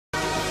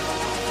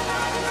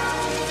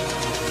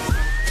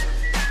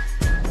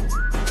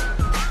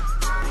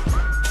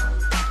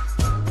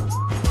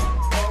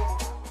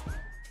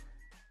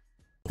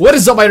What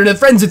is up, my internet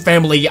friends and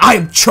family? I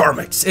am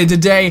Charmx, and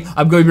today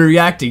I'm going to be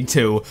reacting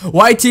to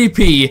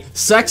YTP,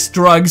 Sex,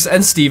 Drugs,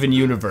 and Steven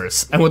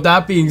Universe. And with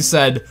that being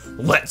said,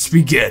 let's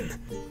begin.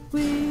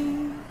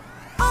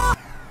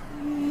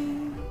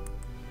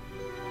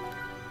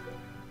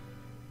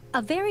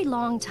 A very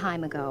long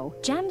time ago,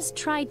 Gems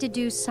tried to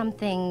do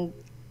something.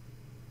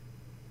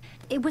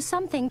 It was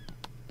something.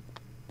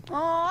 Oh,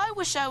 I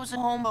wish I was a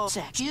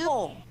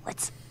homosexual.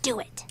 Let's do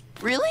it.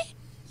 Really?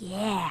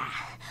 Yeah.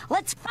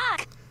 Let's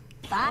fuck.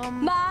 Fuck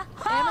my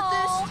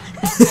Amethyst?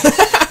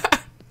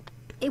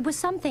 It was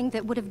something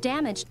that would have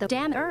damaged the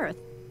damn earth.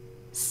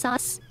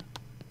 Sus.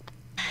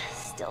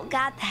 Still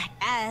got that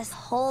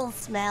asshole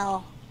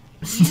smell.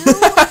 You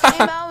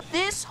came out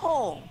this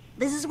hole.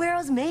 This is where I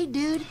was made,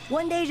 dude.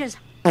 One day just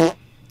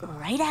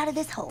right out of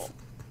this hole.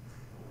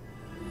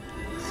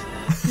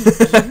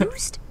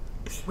 Used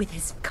with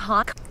his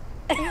cock.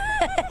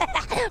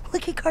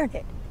 Look at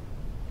Garnet.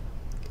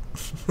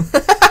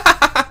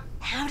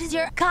 How does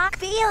your cock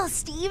feel,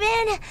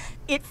 Steven?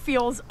 It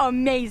feels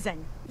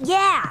amazing.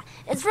 Yeah,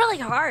 it's really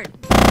hard.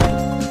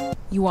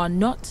 You are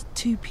not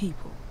two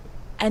people,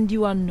 and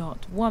you are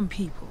not one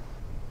people.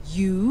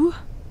 You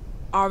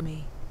are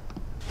me.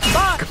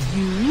 But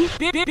you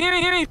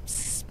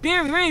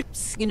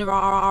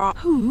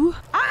who?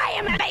 I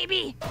am a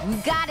baby. You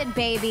got it,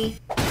 baby.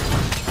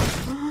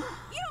 You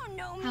don't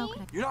know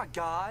me. You're not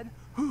God.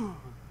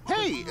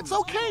 Hey, it's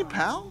okay,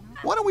 pal.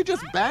 Why don't we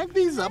just bag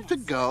these up to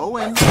go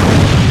and...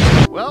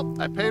 Well,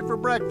 I paid for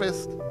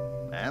breakfast.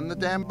 And the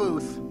damn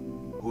booth.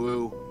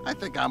 Woo, I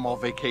think I'm all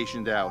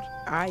vacationed out.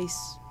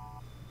 Ice.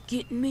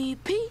 Getting me a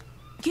pee,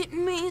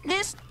 getting me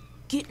this,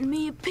 getting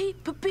me a pee,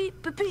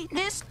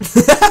 this.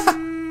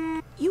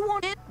 You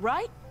want it,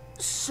 right?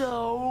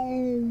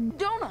 So,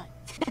 don't I?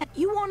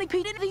 You want to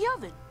pee in the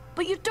oven,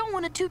 but you don't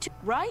want it to,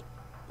 right?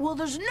 Well,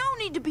 there's no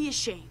need to be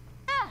ashamed.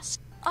 Ask.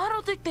 I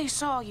don't think they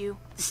saw you.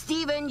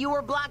 Steven, you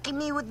were blocking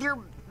me with your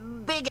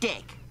big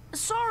dick.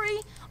 Sorry,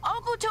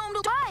 I'll go tell him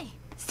to die.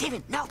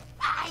 Steven, no,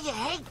 I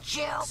hate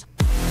you.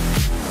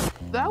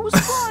 That was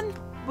fun,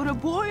 but a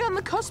boy on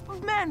the cusp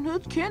of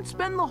manhood can't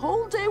spend the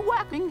whole day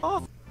whacking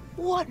off.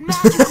 What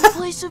magical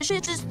place of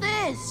shit is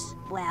this?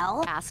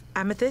 Well, Ask.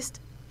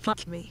 Amethyst,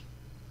 fuck me.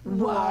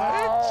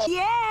 What?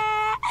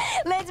 Yeah,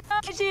 let's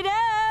fuck it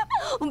up.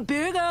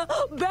 Bigger,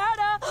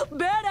 better,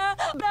 better,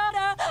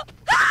 better.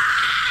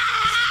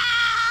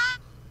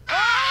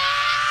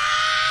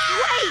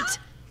 Wait!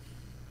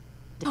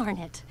 Darn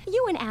it.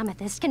 You and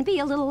Amethyst can be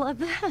a little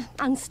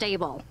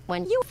unstable.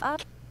 When you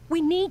fuck, we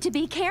need to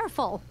be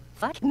careful.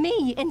 Fuck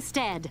me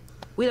instead.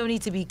 We don't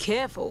need to be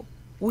careful.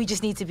 We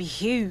just need to be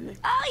huge.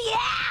 oh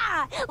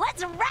yeah,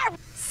 let's rap.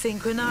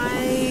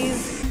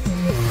 Synchronize.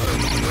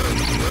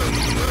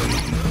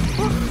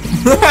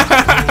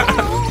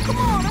 Oh, come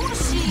on, I want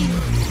to see.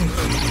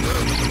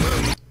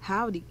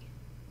 Howdy.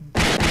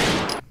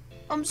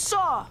 I'm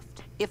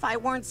soft. If I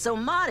weren't so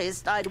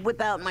modest, I'd whip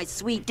out my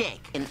sweet dick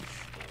and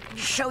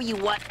show you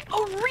what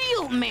a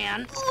real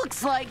man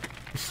looks like.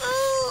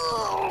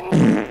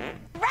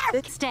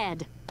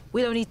 Instead.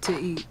 We don't need to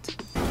eat.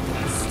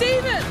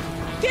 Steven!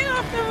 Get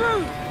off the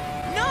roof!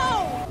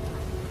 No!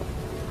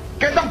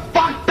 Get the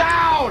fuck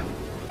down!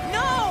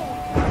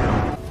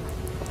 No!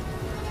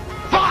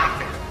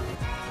 Fuck!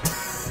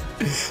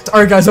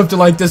 Alright guys, hope you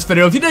liked this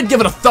video. If you did, give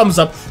it a thumbs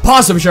up,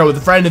 pause and share with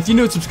a friend. If you're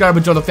new, subscribe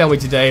and join the family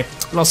today.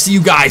 And I'll see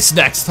you guys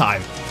next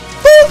time.